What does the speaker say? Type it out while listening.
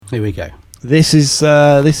Here we go. This is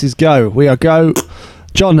go. We are go.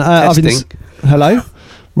 John, Testing. Hello.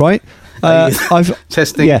 Right. I've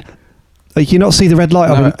Testing. Yeah. You can not see the red light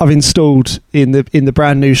No. I've installed in the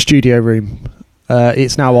brand new studio room.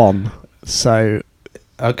 It's now on. So.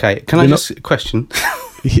 Okay. Can I just question?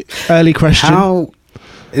 Early question.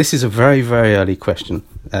 This is a very, very early question.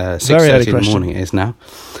 6:30 in the morning it is now.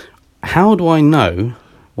 How do I know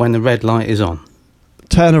when the red light is on?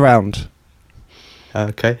 Turn around.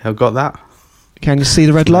 Okay, I've got that. Can you see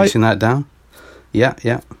the red light? Noting that down.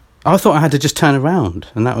 Yeah. I thought I had to just turn around,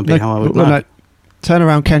 and that would be how I would know. No. Turn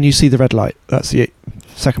around. Can you see the red light? That's the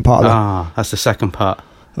second part of that's the second part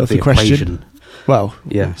of the question. equation. Well,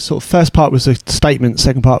 yeah. Sort of first part was a statement,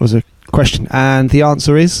 second part was a question, and the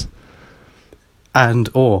answer is and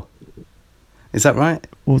or. Is that right?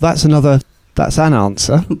 Well, that's an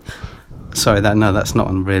answer. Sorry, that's not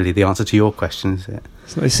really the answer to your question, is it?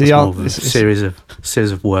 It's more of a series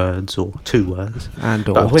of words or two words. And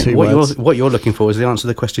or but two words. What you're looking for is the answer to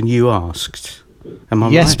the question you asked. Am I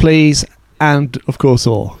right? Yes, please, and of course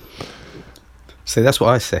or. See, that's what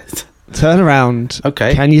I said. Turn around.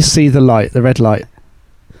 Okay. Can you see the light, the red light?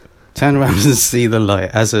 Turn around and see the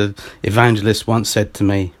light, as an evangelist once said to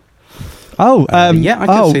me. Oh, yeah, I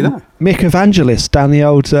can see that. Mick Evangelist down the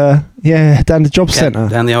old, down the job centre.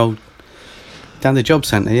 Down the job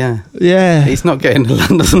centre, yeah. Yeah. He's not getting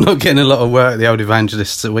a lot of work, the old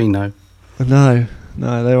evangelists that we know. No,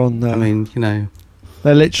 they're on. I mean,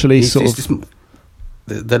 they're literally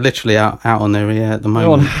they're literally out on their ear at the moment.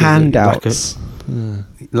 They're on handouts.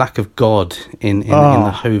 Lack of God in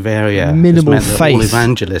the Hove area. Minimal has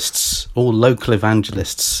meant faith. All local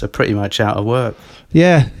evangelists are pretty much out of work.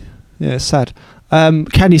 Yeah, it's sad.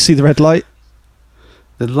 Can you see the red light?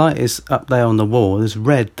 The light is up there on the wall. There's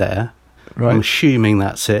red there. Right. I'm assuming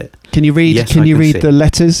that's it. Can you read? Yes, can you read see the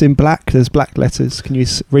letters in black? There's black letters. Can you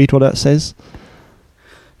read what that says?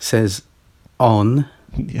 It says on,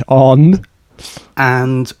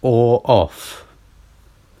 and or off.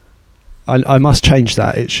 I must change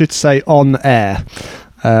that. It should say on air.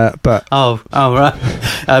 But oh right.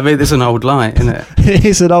 I mean, it's an old light, isn't it? It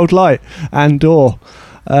is an old light and or.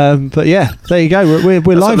 But yeah, there you go. We're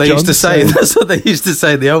live, John. John. That's what they used to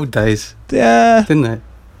say in the old days. Yeah, didn't they?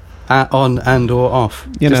 On and or off.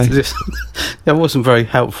 That wasn't very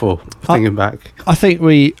helpful. Thinking back, I think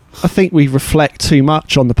we reflect too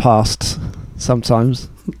much on the past sometimes.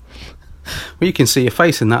 Well, you can see your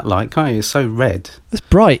face in that light, can't you? It's so red. It's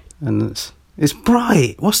bright, and it's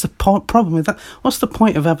bright. What's the problem with that? What's the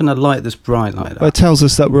point of having a light that's bright like that? Well, it tells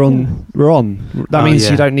us that we're on. We're on. That means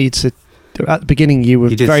you don't need to. At the beginning, you were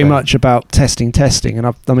very much about testing, and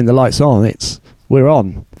I mean the light's on. We're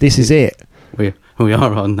on. This is it. We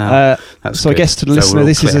are on now. That's so good. I guess to the listener,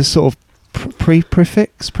 this is a sort of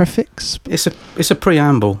prefix. It's a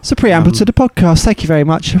preamble. It's a preamble to the podcast. Thank you very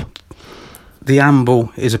much. The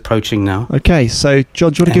amble is approaching now. Okay, so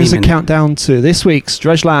John, do you want to give us a countdown to this week's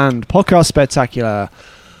Dredgeland Podcast Spectacular?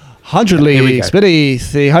 100 leagues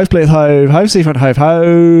beneath the Hove Plymouth Hove Seafront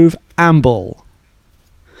Hove amble.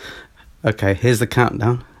 Okay, here's the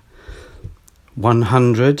countdown.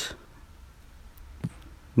 100,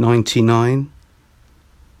 99,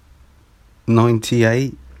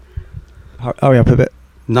 98. Hurry up a bit.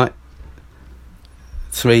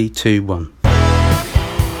 3, 2, 1.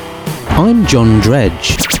 I'm John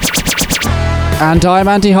Dredge. And I'm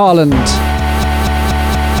Andy Harland.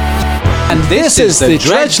 And this is the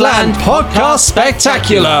Dredgeland Podcast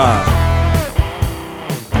Spectacular.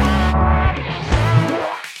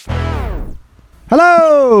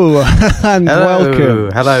 Hello and welcome.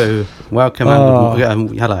 Welcome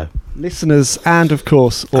and hello. Listeners and, of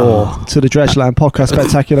course, to the Dredgeland Podcast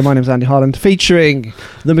Spectacular. My name's Andy Harland, featuring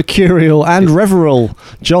the mercurial and reveral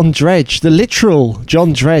John Dredge, the literal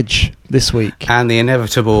John Dredge this week. And the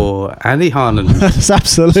inevitable Andy Harland. That's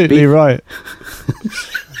absolutely right.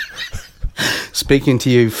 Speaking to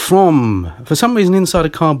you from, for some reason, inside a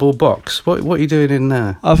cardboard box. What are you doing in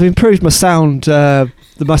there? I've improved my sound,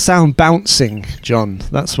 my sound bouncing, John.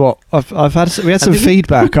 That's what I've had. We had some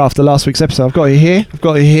feedback after last week's episode. I've got it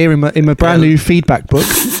here in my brand new feedback book.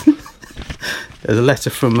 There's a letter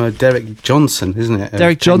from Derek Johnson, isn't it?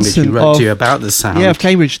 Derek Johnson, who wrote to you about the sound. Yeah, of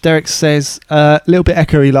Cambridge. Derek says a little bit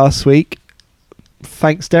echoey last week.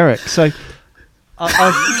 Thanks, Derek. So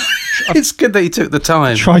it's good that you took the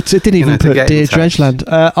time. Didn't even put Dear Dredgeland.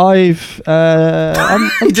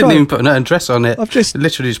 He didn't even put an address on it. I've just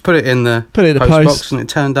literally just put it in the post box, and it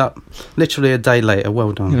turned up literally a day later.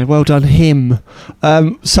 Well done. Well done him.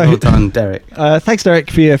 Well done, Derek. Thanks, Derek,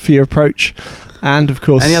 for your approach. And of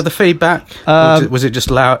course, any other feedback? Was it just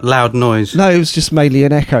loud noise? No, it was just mainly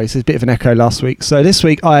an echo. So it's a bit of an echo last week. So this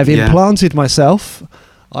week I have implanted myself,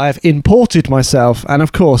 I have imported myself, and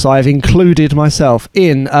of course I have included myself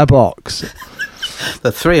in a box.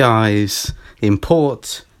 The 3 I's: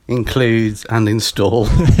 import, include, and install.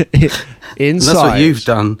 Inside, that's what you've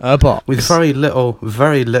done. A box with very little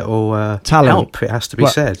talent. Help. It has to be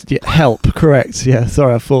said. Yeah, help, correct? Yeah,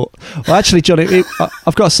 sorry, I thought. Well, actually, John,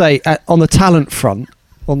 I've got to say, on the talent front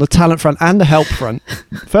and the help front,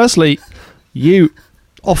 firstly, you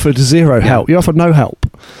offered zero help. You offered no help.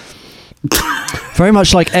 Very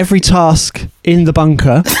much like every task in the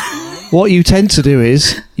bunker, what you tend to do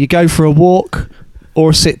is you go for a walk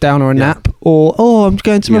or a sit down or a nap, or I'm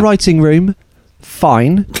going to my writing room.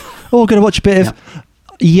 Fine. Or going to watch a bit of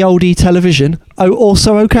Yoldy television. Oh,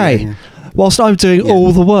 also okay. Whilst I'm doing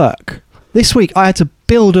all the work. This week I had to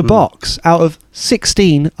build a box out of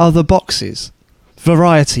 16 other boxes.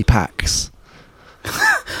 Variety packs.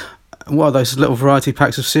 What are those little variety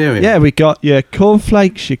packs of cereal? Yeah, we got your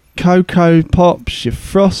cornflakes, your Cocoa Pops, your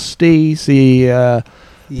Frosties, the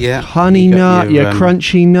honey nut, your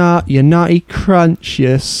crunchy nut, your nutty crunch,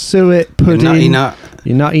 your suet pudding,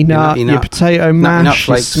 your nutty nut, your potato mash,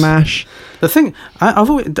 your smash. The thing,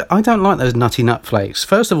 I don't like those nutty nut flakes.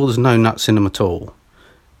 First of all, there's no nuts in them at all.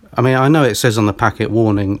 I mean, I know it says on the packet,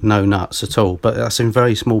 warning, no nuts at all, but that's in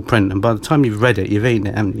very small print, and by the time you've read it, you've eaten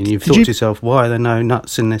it, haven't you? And you've thought to yourself, why are there no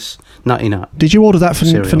nuts in this nutty nut? Did you order that from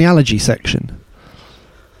the allergy section?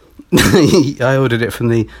 I ordered it from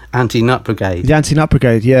the Anti-Nut Brigade. The Anti-Nut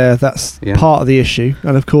Brigade, yeah, that's part of the issue.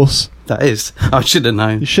 And of course... That is. I should have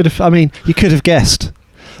known. You could have guessed.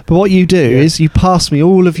 But what you do is you pass me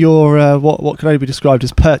all of your, what can only be described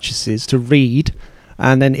as purchases to read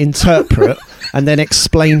and then interpret and then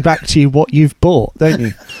explain back to you what you've bought, don't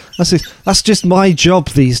you? That's just my job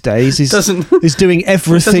these days, is doing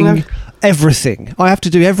everything. I have to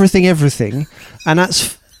do everything, and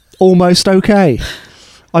that's almost okay.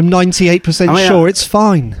 I'm 98% sure it's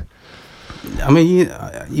fine. I mean,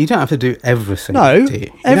 you don't have to do everything. No, do you? You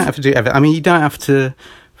don't have to do everything. I mean, you don't have to,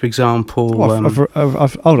 for example,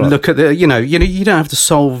 look at the. You don't have to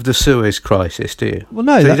solve the Suez crisis, do you? Well,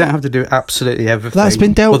 no, you don't have to do absolutely everything. That's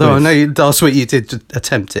been dealt with. Although I know last week you did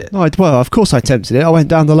attempt it. No, well, of course I attempted it. I went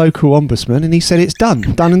down the local ombudsman, and he said it's done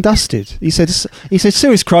and dusted. He said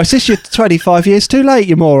Suez crisis. You're 25 years too late,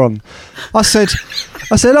 you moron. I said,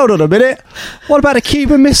 hold on a minute. What about the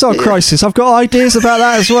Cuban Missile Crisis? I've got ideas about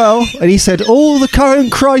that as well. And he said, all the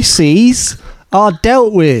current crises are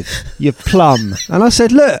dealt with, you plum. And I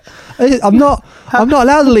said, look, I'm not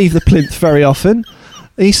allowed to leave the plinth very often.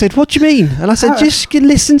 And he said, what do you mean? And I said, just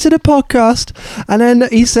listen to the podcast. And then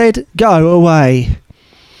he said, go away.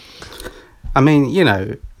 I mean,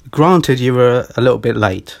 granted you were a little bit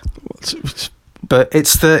late, but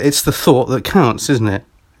it's the thought that counts, isn't it?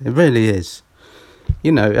 It really is.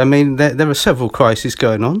 I mean, there are several crises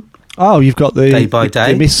going on. Oh, you've got the day by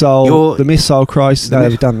day. The missile crisis. No,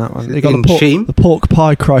 we've done that one. You've got the pork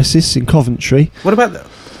pie crisis in Coventry. What about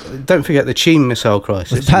don't forget the Cheam missile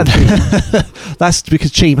crisis. That's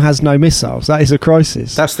because Cheam has no missiles. That is a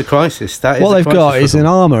crisis. That's the crisis. What they've got is an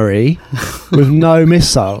armoury with no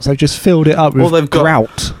missiles. They've just filled it up with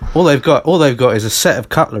grout. All they've got is a set of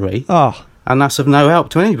cutlery. Oh. And that's of no help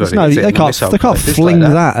to anybody. No, they can't fling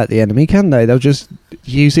that at the enemy, can they? They'll just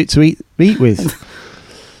use it to eat with.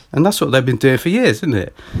 And that's what they've been doing for years, isn't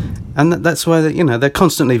it? And that's why they're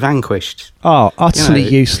constantly vanquished. Oh, utterly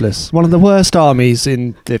useless. One of the worst armies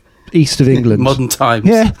in the east of England. Modern times.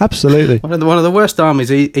 Yeah, absolutely. One of the worst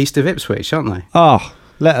armies east of Ipswich, aren't they? Oh,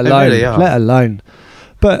 let alone.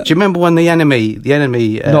 But do you remember when the enemy not the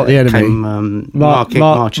enemy came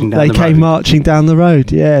marching down the road? They came marching down the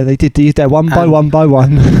road. Yeah, they did. They're one by one.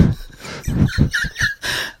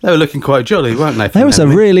 They were looking quite jolly, weren't they? There was a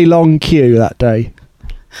really long queue that day.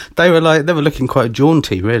 They were looking quite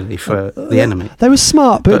jaunty, really, for the enemy. They were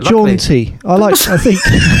smart but jaunty. I think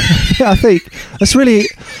that's really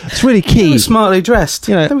key. They were smartly dressed.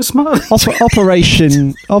 They were smartly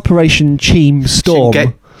Operation Cheam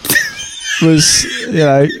Storm was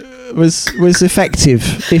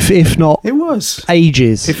effective, if not it was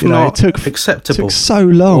ages. If not, it took acceptable. It took so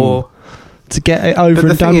long to get it over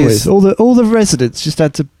and done with. All the residents just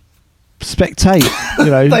had to spectate.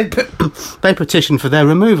 They petitioned for their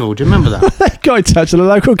removal. Do you remember that? They got in touch with the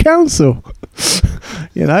local council.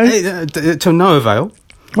 To no avail.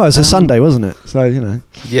 Well, it was a Sunday, wasn't it? So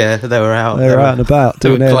Yeah, they were out. They were out and about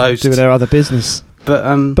doing their other business.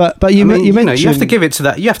 But you mentioned you have to give it to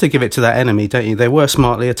that. You have to give it to that enemy, don't you? They were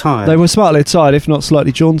smartly attired. They were smartly attired, if not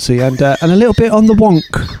slightly jaunty, and a little bit on the wonk,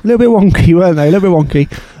 a little bit wonky, weren't they? A little bit wonky.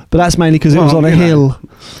 But that's mainly because it was Well, on a you know. hill.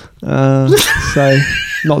 So,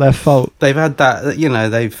 not their fault. They've had that, you know.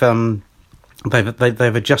 They've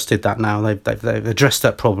adjusted that now. They've addressed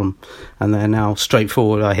that problem, and they're now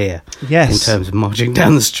straightforward. I hear Yes. in terms of marching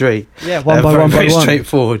down the street. Yeah, one They're by very, one by very one.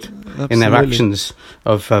 straightforward in their Absolutely. actions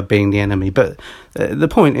of being the enemy. But the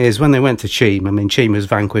point is, when they went to Cheam, I mean, Cheam was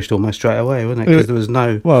vanquished almost straight away, wasn't it? Because there was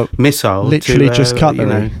no Well, missile. literally to, just cutlery.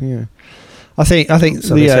 You know. Yeah. I think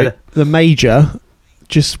So they said- the major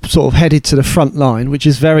just sort of headed to the front line, which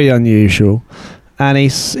is very unusual, and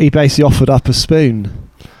he basically offered up a spoon,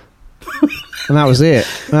 and that was it.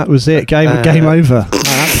 That was it. Game over at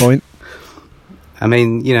that point. I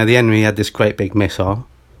mean, you know, the enemy had this great big missile.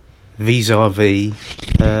 Vis-a-vis,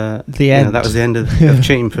 The you end. know, that was the end of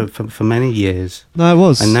Cheam for many years. No, it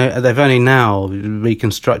was. And they've only now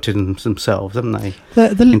reconstructed themselves, haven't they,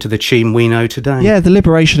 The into the Cheam we know today. yeah, the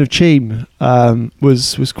liberation of Cheam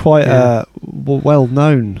was quite Yeah. a well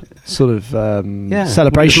known sort of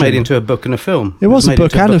celebration. It was made into a book and a film. It was a made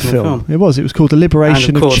book into and a film. It was. It was called The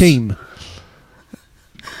Liberation And of of course, Cheam.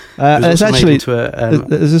 It was There's also made actually into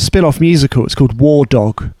there's a spin-off musical. It's called War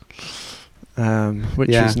Dog, which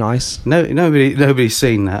Yeah. is nice. nobody's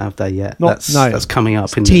seen that, have they yet? No. That's coming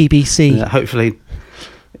up in TBC. hopefully.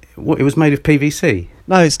 It was made of PVC.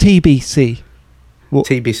 No, it's TBC.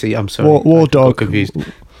 TBC. I'm sorry. War I got Dog. confused.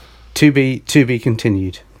 To be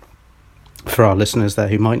continued. For our listeners there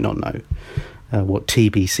who might not know what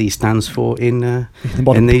TBC stands for in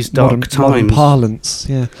these dark modern times. parlance.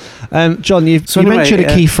 Yeah, John, you Anyway, mentioned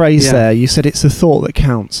a key phrase yeah. there. You said it's the thought that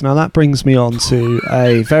counts. Now that brings me on to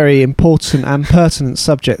a very important and pertinent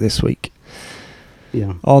subject this week.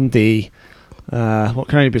 Yeah. On the what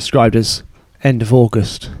can only be described as end of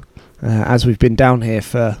August, as we've been down here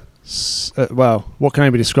for what can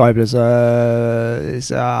only be described as five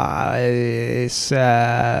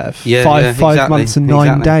months and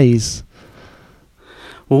 9 days.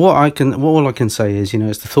 Well, all I can say is, you know,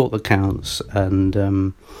 it's the thought that counts,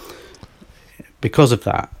 and because of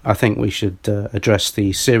that, I think we should address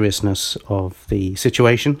the seriousness of the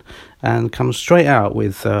situation and come straight out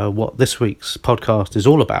with what this week's podcast is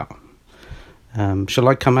all about. Shall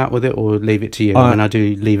I come out with it or leave it to you? I mean, I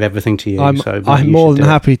do leave everything to you. I'm more than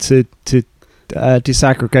happy to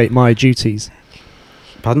disaggregate my duties.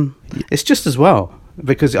 Pardon? It's just as well,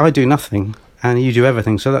 because I do nothing and you do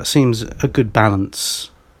everything, so that seems a good balance.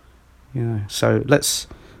 You know, so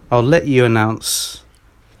I'll let you announce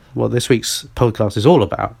what this week's podcast is all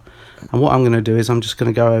about, and what I'm going to do is I'm just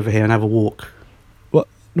going to go over here and have a walk.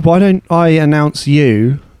 Why don't I announce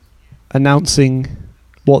you announcing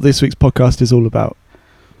what this week's podcast is all about?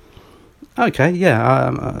 Okay,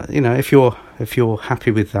 yeah. You know, if you're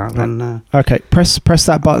happy with that, then okay. Press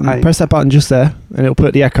that button. Press that button just there, and it'll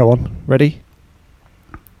put the echo on. Ready?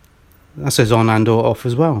 that says on and or off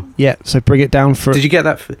as well. Yeah. So bring it down for. Did you get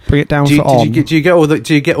that? Bring it down for on. Do you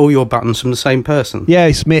get all your buttons from the same person? Yeah,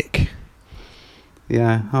 it's Mick.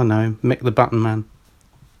 Yeah, I know. Mick the Button Man.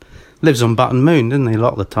 Lives on Button Moon, doesn't he, a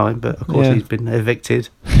lot of the time? But of course, Yeah. he's been evicted.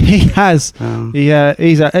 He has. Yeah,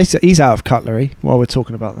 He's out of cutlery while we're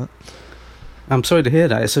talking about that. I'm sorry to hear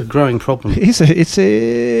that. It's a growing problem. It's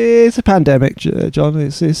a pandemic, John. We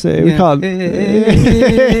Yeah. can't.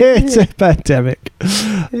 It's a pandemic.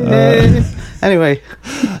 Anyway,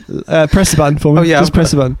 Press the button for me. Oh, yeah, Just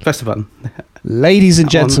press the button. press the button. Ladies and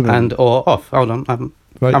gentlemen. On and or off. Hold on, I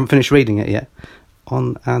Right. haven't finished reading it yet.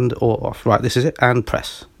 On and or off. Right, this is it. And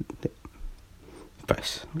press.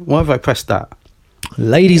 Press. Why have I pressed that?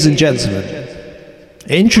 Ladies and gentlemen,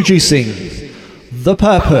 introducing the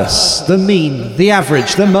purpose, the mean, the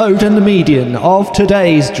average, the mode and the median of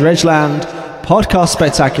today's Dredgeland podcast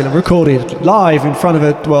spectacular, recorded live in front of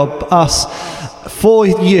us for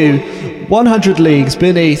you, 100 leagues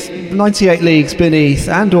beneath, 98 leagues beneath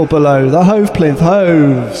and or below the Hove Plinth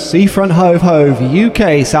Hove, Seafront Hove,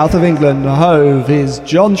 UK, south of England. Hove is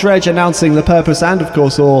John Dredge announcing the purpose and of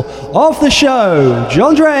course all of the show.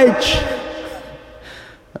 John Dredge!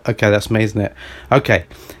 Okay, that's me, isn't it? Okay,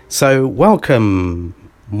 so welcome,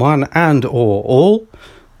 one and or all,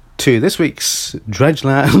 to this week's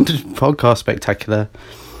Dredgeland podcast spectacular.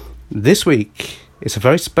 This week, it's a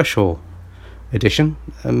very special edition.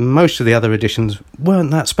 Most of the other editions weren't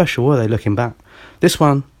that special, were they, looking back? This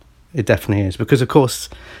one, it definitely is, because of course,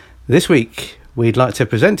 this week, we'd like to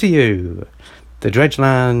present to you the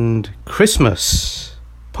Dredgeland Christmas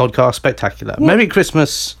podcast spectacular. What? Merry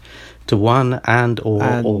Christmas to one and or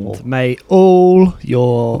And all. may all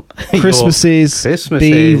your Christmases,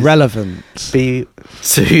 be relevant. Be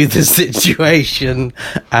to the situation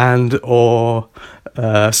and or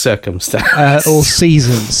circumstance. Or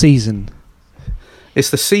season. It's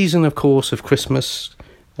the season, of course, of Christmas.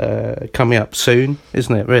 coming up soon,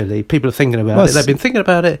 isn't it? Really, people are thinking about it. They've been thinking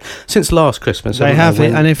about it since last Christmas. They have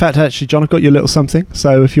it, and in fact, actually, John, I've got you a little something.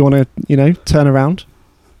 So if you want to, turn around.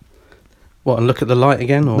 What, and look at the light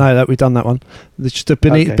again? Or? No, we've done that one. It's just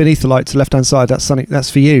beneath the light to the left hand side. That's something that's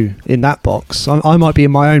for you in that box. I might be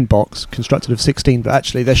in my own box, constructed of 16, but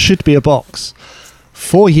actually there should be a box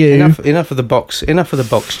for you. Enough of the box. Enough of the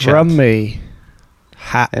box chat. From me.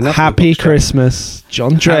 Happy Christmas,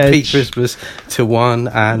 John Dredge. Happy Christmas to one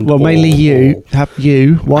and mainly you.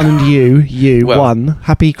 You, one and you, well, one.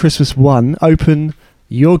 Happy Christmas, one. Open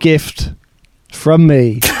your gift from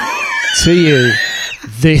me to you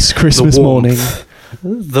this Christmas morning.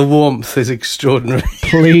 The warmth is extraordinary.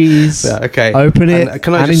 Please open it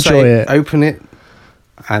and enjoy it. Open it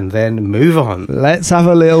and then move on. Let's have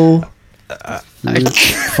a little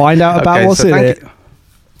find out about what's in it.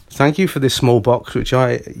 Thank you for this small box, which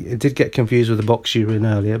I did get confused with the box you were in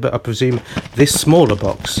earlier, but I presume this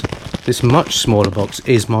much smaller box,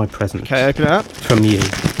 is my present. Okay, open it up. From you.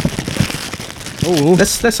 Ooh.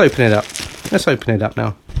 Let's open it up. Let's open it up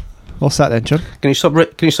now. What's that then, John? Can you stop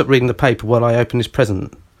reading the paper while I open this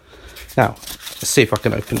present? Now, let's see if I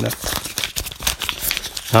can open that.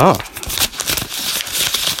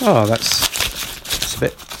 That's a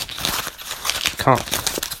bit... Can't...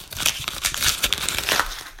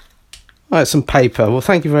 Alright, some paper. Well,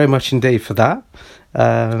 thank you very much indeed for that.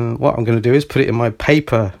 What I'm going to do is put it in my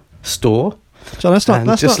paper store. John,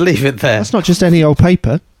 leave it there. That's not just any old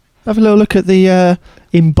paper. Have a little look at the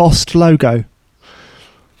embossed logo.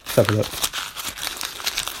 Let's have a look.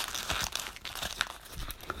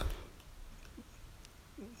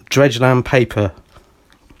 Dredgeland paper.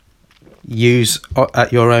 Use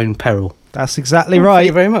at your own peril. That's exactly right. Thank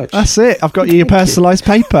you very much. That's it. I've got you your personalised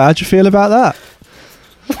paper. How do you feel about that?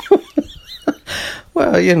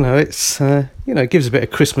 Well, it's it gives a bit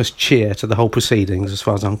of Christmas cheer to the whole proceedings, as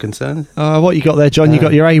far as I'm concerned. What you got there, John? You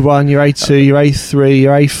got your A1, your A2, your A3,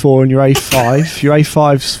 your A4, and your A5. Your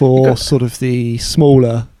A5's for sort of the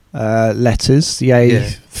smaller letters. The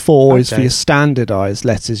A4 is for your standardised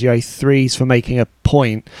letters. Your A3's for making a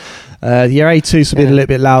point. Your A2's for being a little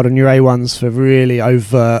bit loud, and your A1's for really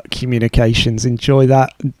overt communications. Enjoy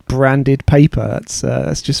that branded paper.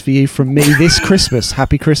 That's just for you from me this Christmas.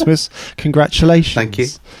 Happy Christmas. Congratulations. Thank you.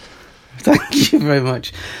 Thank you very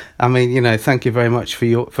much. I mean, thank you very much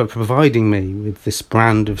for providing me with this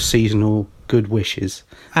brand of seasonal good wishes.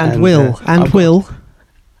 And will.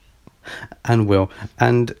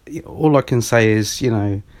 And all I can say is,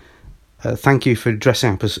 thank you for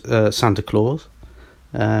dressing up as Santa Claus.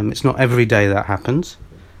 It's not every day that happens,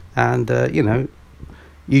 and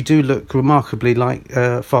you do look remarkably like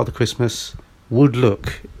Father Christmas would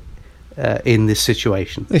look in this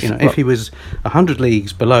situation. If he was 100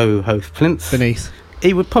 leagues below Hoath Plinth, beneath,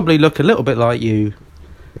 he would probably look a little bit like you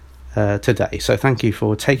today. So thank you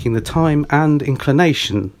for taking the time and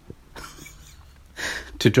inclination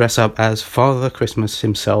to dress up as Father Christmas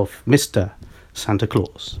himself, Mr. Santa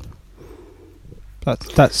Claus.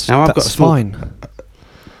 That's fine.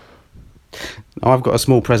 Now I've got a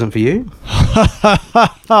small present for you.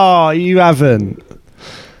 Oh, you haven't?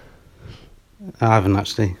 I haven't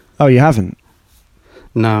actually. Oh, you haven't?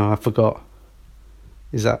 No, I forgot.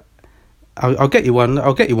 Is that... I'll get you one.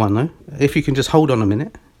 I'll get you one, though. If you can just hold on a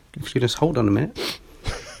minute.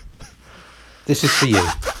 This is for you.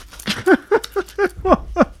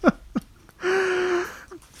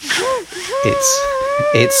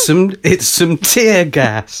 It's some tear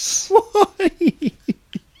gas. Why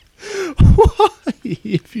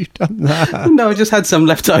have you done that? No, I just had some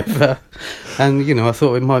left over, and I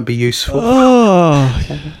thought it might be useful.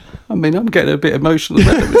 Oh, I mean, I'm getting a bit emotional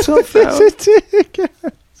about it myself now.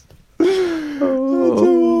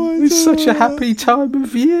 It's such a happy time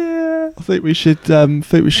of year. I think we should go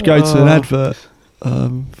to an advert.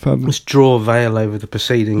 Let's draw a veil over the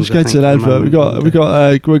proceedings. Let's go to an advert.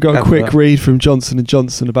 We got a quick read from Johnson &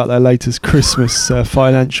 Johnson about their latest Christmas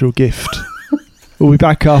financial gift. We'll be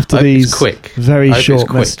back after these very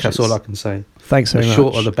short messages. That's all I can say. Thanks very much. The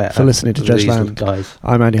shorter the better for listening to Dredgeland. Guys.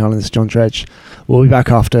 I'm Andy Holland. This is John Dredge. We'll be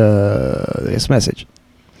back after this message.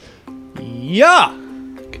 Yeah!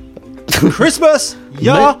 Christmas,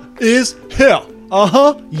 is here.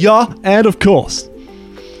 Yeah, and of course.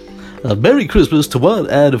 Merry Christmas to one,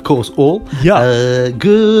 and of course all. Yeah.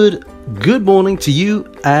 Good morning to you,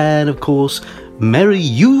 and of course, Merry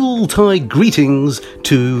Yuletide greetings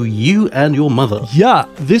to you and your mother. Yeah,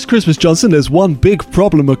 this Christmas, Johnson, there's one big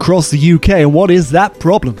problem across the UK, and what is that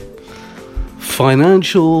problem?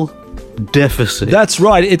 Financial deficit. That's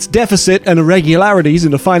right, it's deficit and irregularities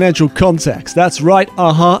in a financial context. That's right,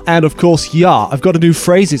 and of course, yeah. I've got to do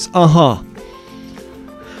phrases,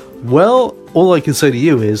 Well, all I can say to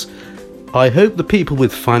you is, I hope the people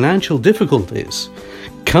with financial difficulties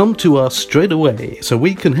come to us straight away so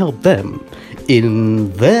we can help them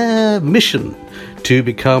in their mission to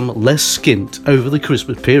become less skint over the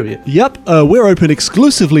Christmas period. Yep, we're open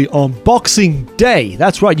exclusively on Boxing Day.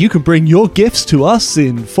 That's right, you can bring your gifts to us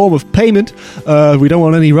in form of payment. We don't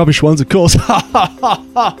want any rubbish ones, of course.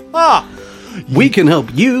 We can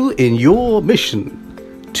help you in your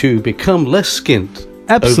mission to become less skint.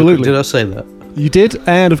 Absolutely. Did I say that? You did,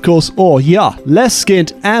 and of course, less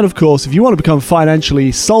skint, and of course, if you want to become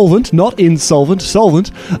financially solvent, not insolvent,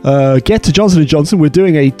 solvent, get to Johnson & Johnson. We're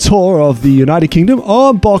doing a tour of the United Kingdom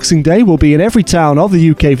on Boxing Day. We'll be in every town of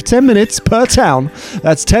the UK for 10 minutes per town.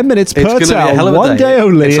 That's 10 minutes per town, one day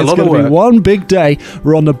only. It's going to be one big day.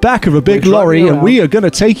 We're on the back of a big lorry, and we are going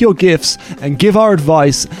to take your gifts and give our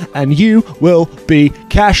advice, and you will be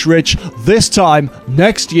cash rich this time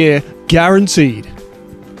next year, guaranteed.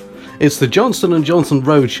 It's the Johnson & Johnson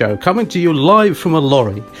Roadshow, coming to you live from a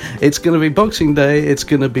lorry. It's going to be Boxing Day. It's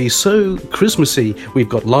going to be so Christmassy. We've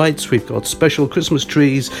got lights, we've got special Christmas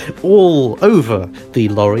trees all over the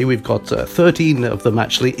lorry. We've got 13 of them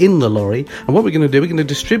actually in the lorry. And what we're going to do, we're going to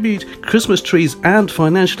distribute Christmas trees and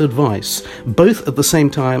financial advice, both at the same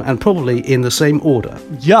time and probably in the same order.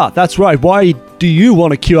 Yeah, that's right. Why do you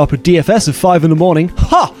want to queue up a DFS at 5 in the morning?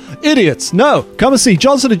 Ha! Idiots! No! Come and see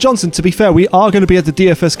Johnson & Johnson. To be fair, we are going to be at the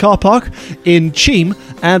DFS car park in Cheam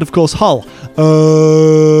and, of course, Hull.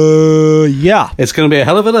 Yeah. It's going to be a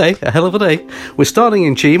hell of a day. We're starting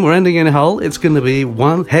in Cheam, we're ending in Hull. It's going to be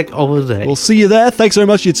one heck of a day. We'll see you there. Thanks very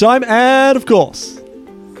much for your time. And, of course,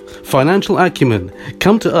 financial acumen.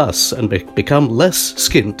 Come to us and become less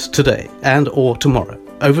skint today and or tomorrow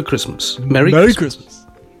over Christmas. Merry Christmas.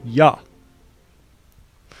 Yeah.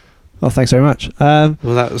 Well, thanks very much. Well,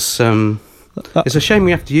 that was... it's a shame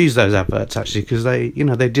we have to use those adverts, actually, because they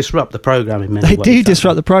disrupt the programme in many ways. They do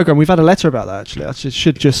disrupt the programme. We've had a letter about that, actually. I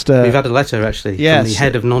should just... We've had a letter, actually, from the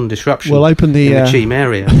head of non-disruption we'll open in the Cheam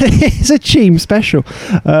area. It's a Cheam special.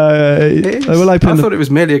 We'll open I thought it was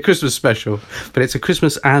merely a Christmas special, but it's a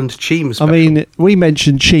Christmas and Cheam special. I mean, we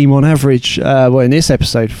mentioned Cheam on average, in this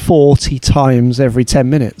episode, 40 times every 10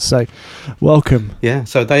 minutes, so welcome. Yeah,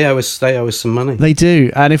 so they owe us some money. They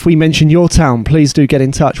do, and if we mention your town, please do get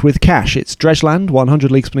in touch with cash. It's Dredgeland, 100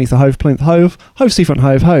 Leagues Beneath the Hove, Plinth Hove, Hove Seafront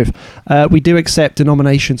Hove, Hove. We do accept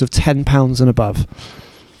denominations of £10 and above.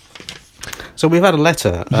 So we've had a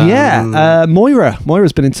letter.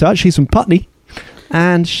 Moira's been in touch. She's from Putney.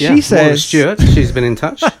 And she says... Moira Stewart, she's been in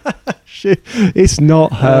touch. It's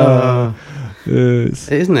not her.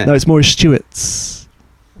 Isn't it? No, it's Moira Stewart's.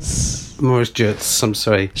 Moira Stewart's, I'm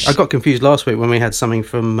sorry. I got confused last week when we had something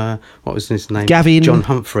from, what was his name? Gavin. John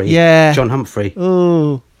Humphrey. Yeah. John Humphrey.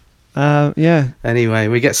 Oh. Yeah. Anyway,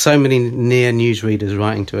 we get so many near newsreaders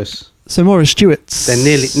writing to us. So Moira Stewart's... They're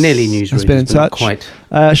nearly newsreaders. Has been in touch. Quite.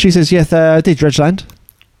 She says, dear Dredgeland,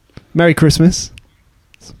 Merry Christmas.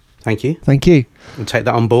 Thank you. Thank you. We'll take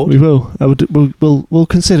that on board. We will. We'll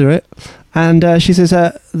consider it. And she says,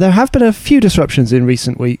 there have been a few disruptions in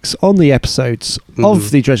recent weeks on the episodes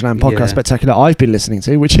of the Dredgeland Podcast Spectacular I've been listening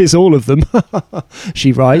to, which is all of them.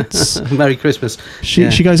 She writes. Merry Christmas.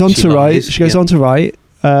 She goes on to write. She goes on to write.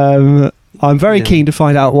 I'm very keen to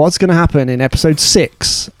find out what's going to happen in episode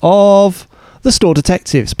 6 of The Store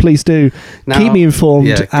Detectives. Please do keep me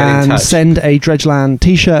informed and send a Dredgeland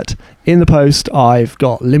t-shirt in the post. I've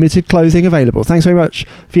got limited clothing available. Thanks very much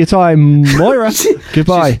for your time, Moira.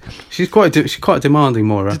 Goodbye. She's quite demanding,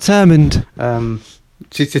 Moira. Determined.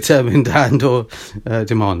 She's determined and or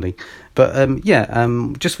demanding. But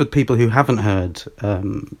just for people who haven't heard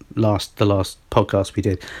the last podcast we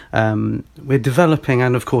did, we're developing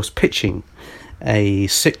and of course pitching a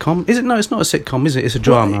sitcom. Is it? No, it's not a sitcom, is it? It's a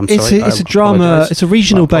drama. I'm sorry. It's a drama. Apologize. It's a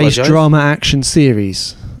regional-based drama action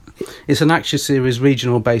series. It's an action series,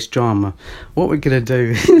 regional-based drama. What we're going to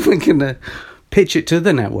do, we're going to pitch it to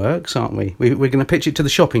the networks, aren't we? We're going to pitch it to the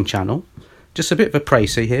Shopping Channel. Just a bit of a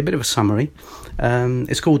précis here, a bit of a summary.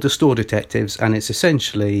 It's called The Store Detectives, and it's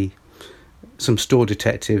essentially some store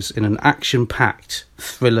detectives in an action-packed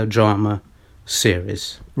thriller drama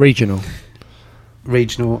series. Regional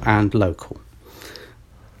and local.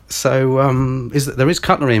 So there is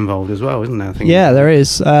cutlery involved as well, isn't there? I think there is.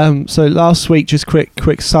 So last week, just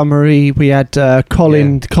quick summary. We had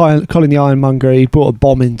Colin the Ironmonger. He brought a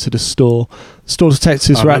bomb into the store. Store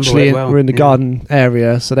detectives were actually were in the garden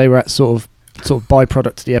area, so they were at sort of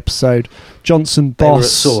byproduct of the episode. Johnson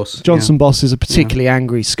Boss is a particularly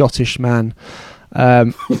angry Scottish man.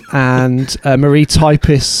 And Marie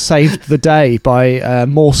Typist saved the day by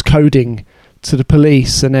Morse coding to the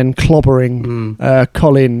police and then clobbering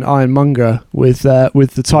Colin Ironmonger with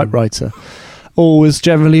the typewriter. All was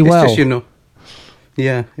generally well. It's just,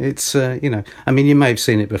 yeah, it's, I mean, you may have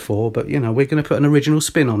seen it before, but, we're going to put an original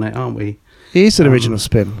spin on it, aren't we? It is an original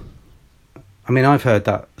spin. I mean, I've heard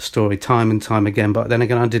that story time and time again, but then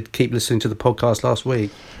again, I did keep listening to the podcast last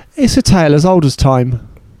week. It's a tale as old as time.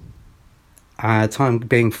 Time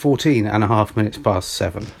being 14 and a half minutes past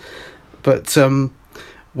 7. But,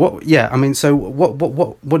 what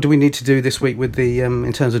do we need to do this week with the,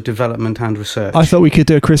 in terms of development and research? I thought we could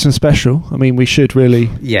do a Christmas special. I mean, we should really.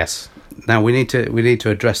 Yes. Now we need to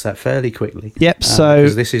address that fairly quickly. Yep. So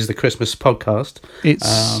because this is the Christmas podcast.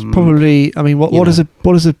 It's probably. I mean, what does a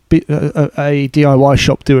DIY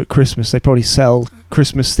shop do at Christmas? They probably sell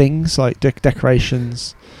Christmas things like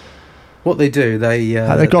decorations. What they do, they've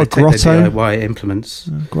got a grotto. Take their DIY implements.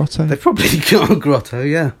 Grotto. They've probably got a grotto.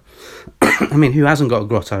 Yeah. I mean, who hasn't got a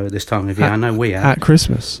grotto at this time of year? I know we have. At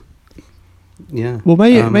Christmas. Yeah. Well,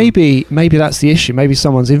 maybe that's the issue. Maybe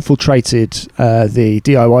someone's infiltrated the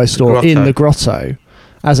DIY store in the grotto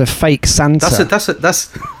as a fake Santa. That's an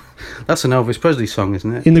Elvis Presley song,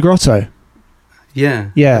 isn't it? In the grotto.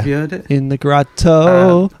 Yeah. Yeah. Have you heard it? In the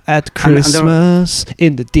grotto at Christmas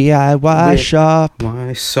in the DIY shop.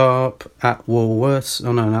 My shop at Woolworths.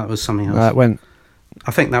 Oh no, that was something else.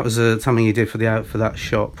 I think that was something he did for that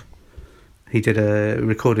shop. He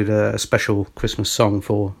recorded a special Christmas song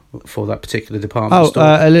for that particular department store.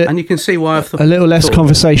 And you can see why I've thought a little less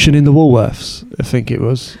conversation in the Woolworths, I think it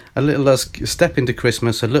was. A little less step into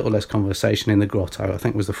Christmas, a little less conversation in the grotto, I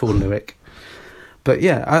think was the full lyric. But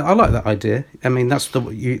yeah, I like that idea. I mean, that's the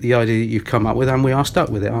idea that you've come up with, and we are stuck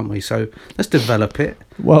with it, aren't we? So let's develop it.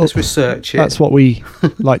 Well, let's research it. That's what we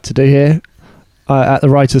like to do here at the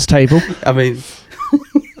writers' table. I mean...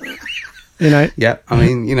 Yeah, I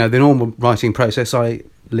mean, the normal writing process, I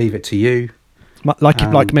leave it to you.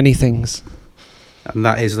 Like many things. And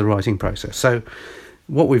that is the writing process. So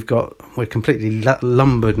what we've got, we're completely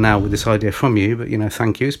lumbered now with this idea from you, but,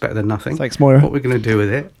 thank you, it's better than nothing. Thanks, Moira. What we're going to do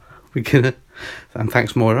with it, and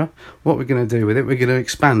thanks, Moira, what we're going to do with it, we're going to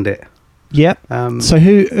expand it. Yep. So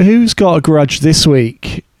who's got a grudge this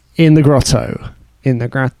week in the grotto? In the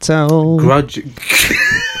grotto. Grudge...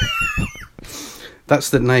 That's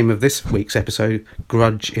the name of this week's episode,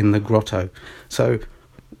 Grudge in the Grotto. So,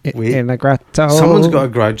 in the grotto. Someone's got a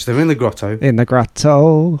grudge, they're in the grotto. In the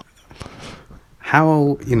grotto.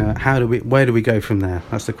 Where do we go from there?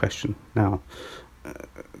 That's the question. Now,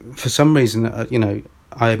 for some reason,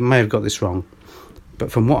 I may have got this wrong,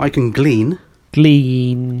 but from what I can glean.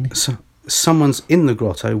 So, someone's in the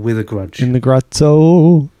grotto with a grudge. In the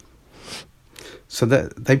grotto. So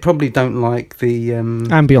they probably don't like the...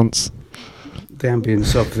 ambience. The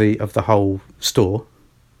ambience of the whole store.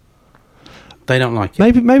 They don't like it.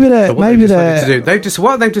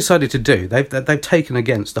 What they've decided to do. They've taken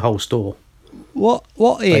against the whole store. What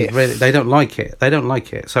if they don't like it? They don't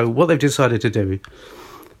like it. So what they've decided to do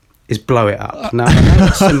is blow it up. Now I know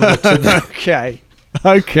it's similar to the,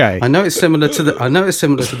 Okay. I know it's similar to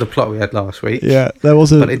the plot we had last week. Yeah,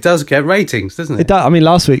 but it does get ratings, doesn't it? It does. I mean,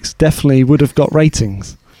 last week's definitely would have got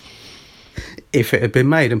ratings if it had been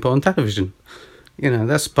made and put on television.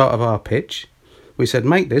 That's part of our pitch. We said,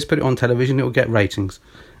 make this, put it on television, it will get ratings.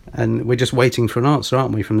 And we're just waiting for an answer,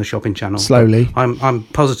 aren't we, from the shopping channel? Slowly. But I'm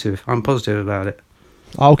positive about it.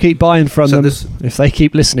 I'll keep buying from them if they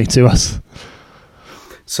keep listening to us.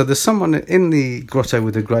 So there's someone in the grotto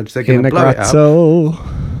with a grudge. They're going to blow it up.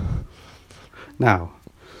 Now,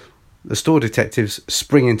 the store detectives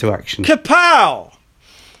spring into action. Kapow!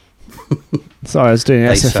 Sorry, I was doing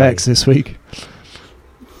SFX this week.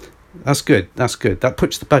 That's good. That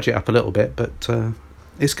puts the budget up a little bit, but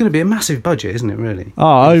it's going to be a massive budget, isn't it, really?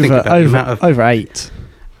 Oh, over 8.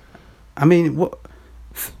 I mean,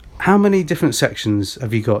 how many different sections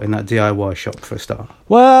have you got in that DIY shop for a start?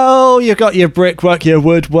 Well, you've got your brickwork, your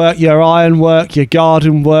woodwork, your ironwork, your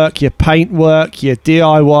garden work, your paint work, your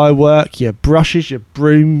DIY work, your brushes, your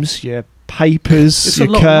brooms, your papers,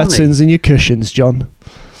 your curtains and your cushions, John.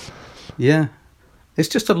 Yeah. It's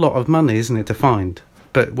just a lot of money, isn't it, to find?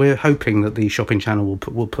 But we're hoping that the shopping channel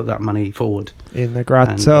will put that money forward. In the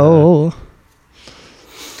grotto.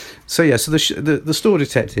 So the store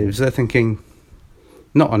detectives, they're thinking,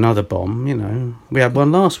 not another bomb, we had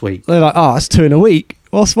one last week. They're like, that's 2 in a week.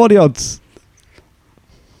 What are the odds?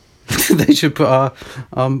 They should put our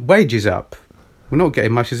wages up. We're not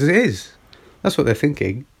getting much as it is. That's what they're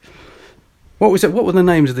thinking. What was it? What were the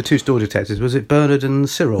names of the 2 store detectives? Was it Bernard and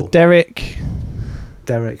Cyril? Derek,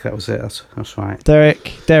 that was it. That's right.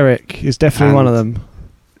 Derek is definitely one of them.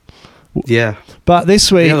 Yeah. But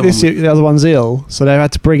this week, the other one's ill, so they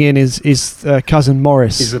had to bring in his cousin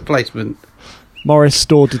Morris. His replacement. Morris,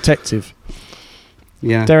 store detective.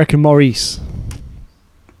 Yeah. Derek and Maurice.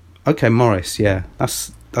 Okay, Morris. Yeah,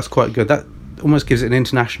 that's quite good. That almost gives it an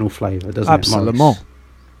international flavour, doesn't Absolument. it?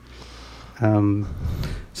 Morris.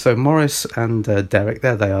 So Morris and Derek,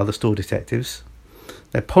 there they are, the store detectives.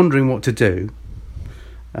 They're pondering what to do.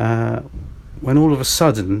 When all of a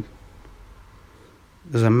sudden,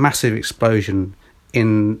 there's a massive explosion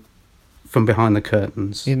from behind the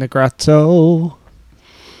curtains. In the grotto.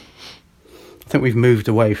 I think we've moved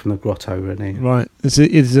away from the grotto, really. Right. It's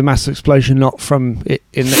a massive explosion, not from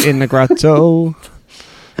in the grotto.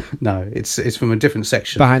 No, it's from a different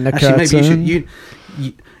section. Behind the curtain. Maybe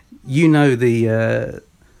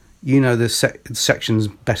you know the sections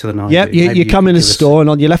better than I do. Yep, you come in a store, and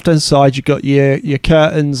on your left-hand side you've got your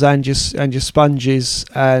curtains and your sponges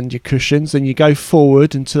and your cushions. Then you go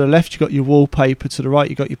forward, and to the left you've got your wallpaper. To the right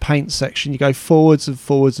you've got your paint section. You go forwards and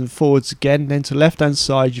forwards and forwards again. And then to the left-hand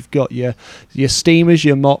side you've got your steamers,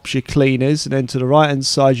 your mops, your cleaners. And then to the right-hand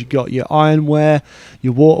side you've got your ironware,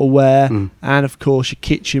 your waterware, and of course your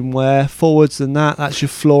kitchenware. Forwards than that's your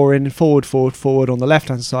flooring. Forward. On the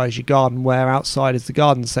left-hand side is your gardenware. Outside is the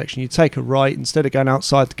garden section. You take a right instead of going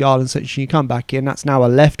outside the garden section. You come back in. That's now a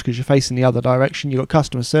left because you're facing the other direction. You've got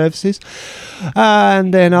customer services,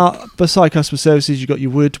 and then beside customer services you've got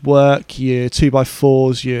your woodwork, your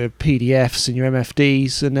 2x4s, your PDFs and your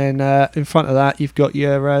MFDs, and then in front of that you've got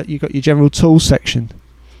your general tools section.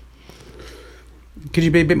 Could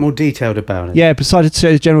you be a bit more detailed about it? Yeah, beside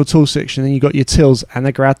the general tools section, then you've got your tills and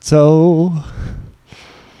the grotto.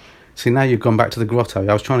 See, now you've gone back to the grotto.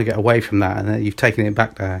 I was trying to get away from that, and then you've taken it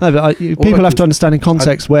back there. No, but people have to understand in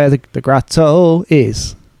context where the grotto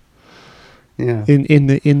is. Yeah.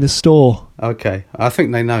 In the store. Okay, I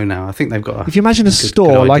think they know now. I think they've got. If you imagine a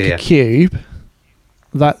store like a cube,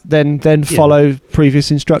 that then follow previous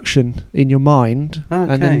instruction in your mind,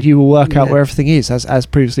 and then you will work out where everything is as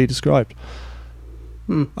previously described.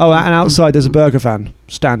 Oh, and outside there's a burger van,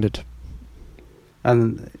 standard.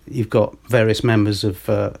 And you've got various members of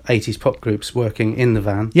 80s pop groups working in the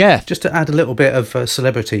van. Yeah. Just to add a little bit of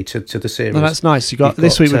celebrity to the series. No, that's nice.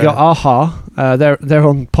 This week we've got Aha. They're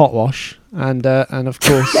on Potwash, and of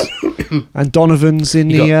course, and Donovan's in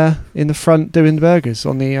the front doing the burgers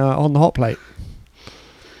on the hot plate.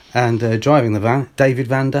 And driving the van, David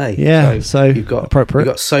Van Day. Yeah, so you've got appropriate.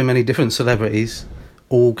 You've got so many different celebrities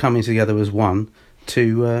all coming together as one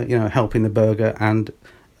to helping the burger and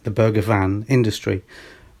the burger van industry.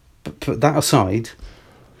 But put that aside,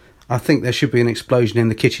 I think there should be an explosion in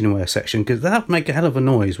the kitchenware section, because that would make a hell of a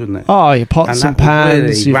noise, wouldn't it? Oh, your pots and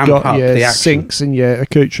pans, really you've got your sinks and your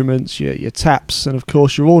accoutrements, your taps, and of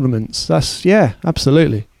course your ornaments. That's, yeah,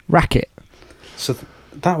 absolutely. Racket. So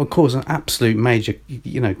that would cause an absolute major,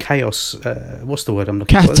 chaos. What's the word I'm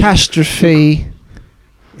looking for? Catastrophe.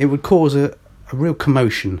 It would cause a real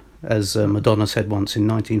commotion, as Madonna said once in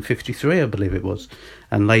 1953, I believe it was.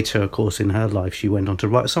 And later, of course, in her life, she went on to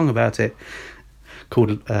write a song about it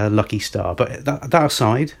called Lucky Star. But that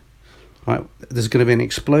aside, right, there's going to be an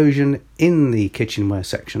explosion in the kitchenware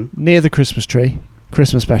section. Near the Christmas tree.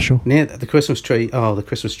 Christmas special. Near the Christmas tree. Oh, the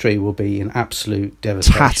Christmas tree will be in absolute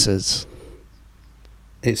devastation. Tatters.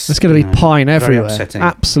 There's going to be pine everywhere. Upsetting.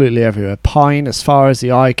 Absolutely everywhere. Pine as far as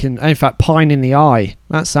the eye can. In fact, pine in the eye.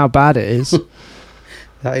 That's how bad it is.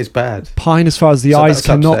 That is bad. Pine as far as the eyes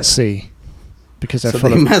cannot see. Because they're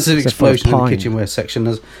full of massive explosion in the kitchenware section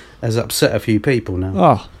has upset a few people now.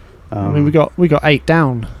 Oh, I mean, we got 8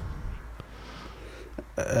 down,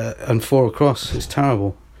 and 4 across. It's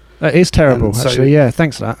terrible. It is terrible, actually. Yeah,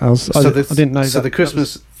 thanks for that. I didn't know. So the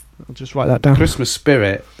Christmas. I'll just write that down. Christmas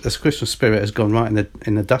spirit has gone right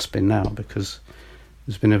in the dustbin now, because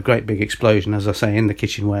there's been a great big explosion, as I say, in the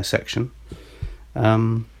kitchenware section.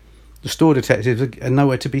 The store detectives are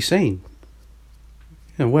nowhere to be seen.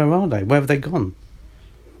 Where are they? Where have they gone?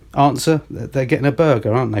 Answer: they're getting a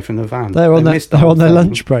burger, aren't they, from the van? They're on their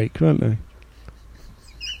lunch break, aren't they?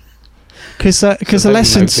 Because the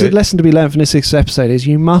lesson to be learned from this week's episode is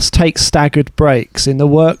you must take staggered breaks in the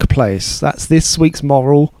workplace. That's this week's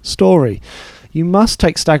moral story. You must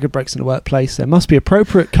take staggered breaks in the workplace. There must be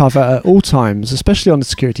appropriate cover at all times, especially on the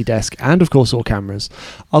security desk and, of course, all cameras.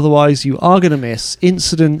 Otherwise, you are going to miss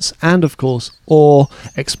incidents and, of course, or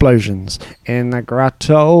explosions in the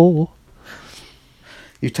grotto.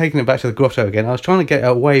 You've taken it back to the grotto again. I was trying to get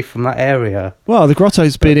away from that area. Well, the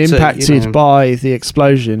grotto's been impacted by the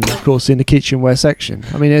explosion, of course, in the kitchenware section.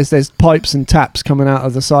 I mean, there's pipes and taps coming out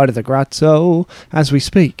of the side of the grotto as we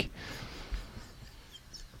speak.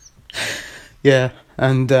 Yeah,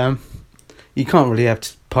 and you can't really have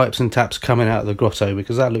pipes and taps coming out of the grotto,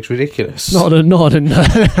 because that looks ridiculous. Not in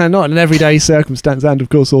an everyday circumstance and, of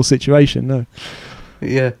course, or situation, no.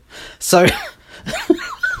 Yeah. So,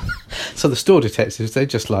 so the store detectives, they're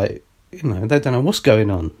just like, they don't know what's going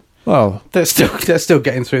on. Well, They're still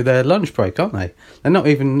getting through their lunch break, aren't they? They're not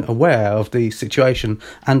even aware of the situation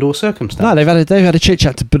and or circumstance. no, they've had a chit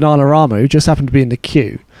chat to Bananarama, who just happened to be in the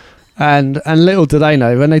queue, and little do they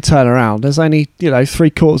know, when they turn around, there's only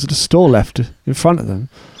 3/4 of the store left in front of them,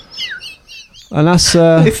 and that's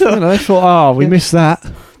they thought, we missed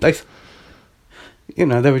that. They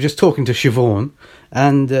were just talking to Siobhan,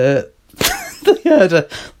 and they heard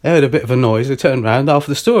a bit of a noise. They turned around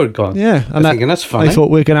after the store had gone. Yeah, and thinking that's funny. They thought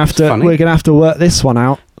we're gonna have to work this one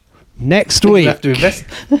out next week have to invest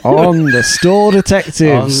on the Store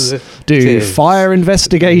Detectives Fire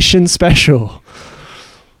Investigation Special.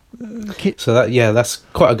 So that's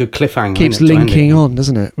quite a good cliffhanger. Keeps isn't it, to end linking it? on,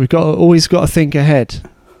 doesn't it? We've always got to think ahead.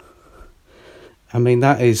 I mean,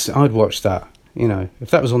 I'd watch that.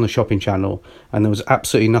 If that was on the shopping channel and there was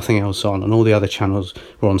absolutely nothing else on and all the other channels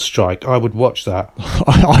were on strike, I would watch that.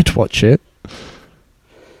 I'd watch it.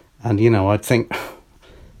 And, I'd think,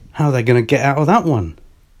 how are they going to get out of that one?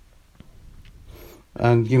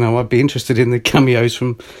 And, I'd be interested in the cameos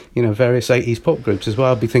from, various 80s pop groups as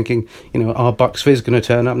well. I'd be thinking, are Bucks Fizz going to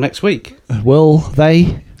turn up next week? Will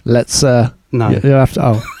they? Let's... No. You have to...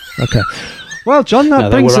 Oh, okay. Well, John,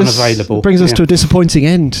 that brings us to a disappointing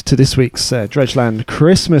end to this week's Dredgeland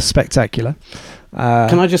Christmas Spectacular.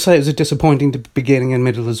 Can I just say it was a disappointing beginning and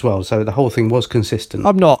middle as well, so the whole thing was consistent.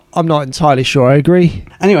 I'm not entirely sure I agree.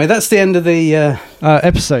 Anyway, that's the end of the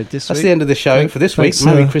episode this week. That's the end of the show for this week.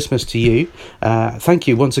 Merry Christmas to you. Thank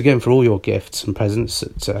you once again for all your gifts and presents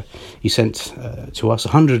that you sent to us.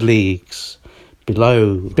 100 leagues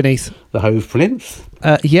beneath the Hove Plinth.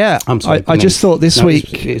 I'm sorry. I just thought this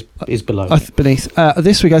week is below beneath.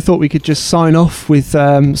 This week I thought we could just sign off with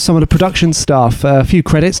some of the production staff. A few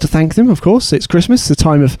credits to thank them. Of course, it's Christmas, the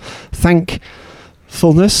time of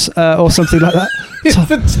thankfulness or something like that.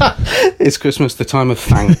 It's Christmas, the time of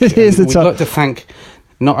thank. It is the time. We'd like to thank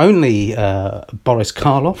not only Boris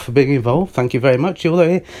Karloff for being involved, thank you very much,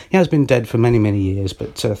 although he has been dead for many, many years,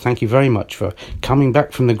 but thank you very much for coming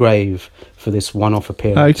back from the grave for this one-off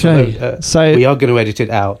appearance. Okay, so we are going to edit it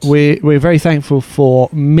out. We're very thankful for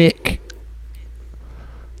Mick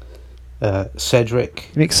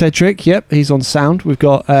Cedric, yep, he's on sound. We've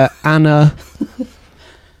got Anna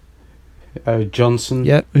Johnson,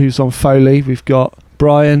 yep, who's on Foley. We've got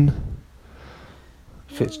Brian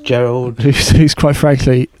Fitzgerald, who's quite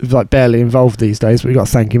frankly barely involved these days, but we've got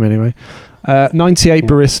to thank him anyway. 98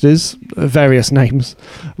 baristas, various names.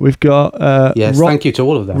 We've got thank you to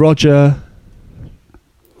all of them. Roger,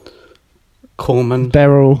 Corman,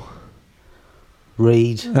 Beryl,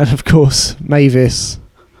 Reed, and of course Mavis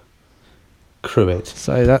Cruitt.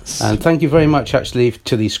 So that's... And thank you very much actually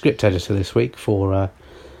to the script editor this week for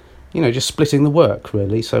just splitting the work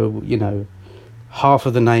really. So half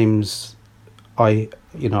of the names I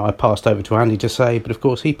passed over to Andy to say, but of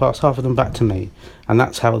course he passed half of them back to me, and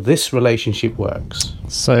that's how this relationship works.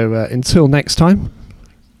 So until next time,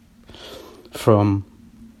 from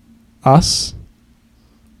us,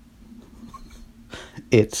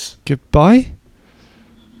 it's goodbye,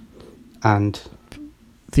 and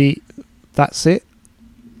that's it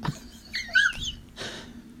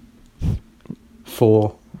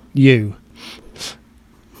for you.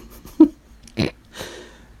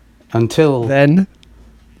 Until then,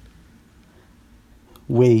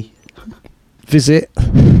 we visit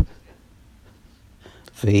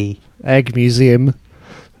the Egg Museum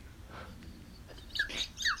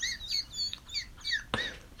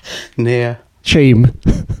near Cheam.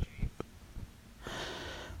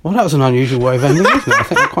 Well, that was an unusual way of ending, isn't it? I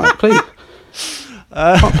think I'm quite pleased.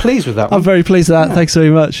 Quite pleased with that one. I'm very pleased with that. Yeah. Thanks very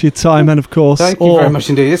much for your time, and of course... Thank you very much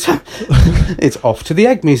indeed. It's off to the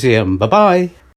Egg Museum. Bye-bye.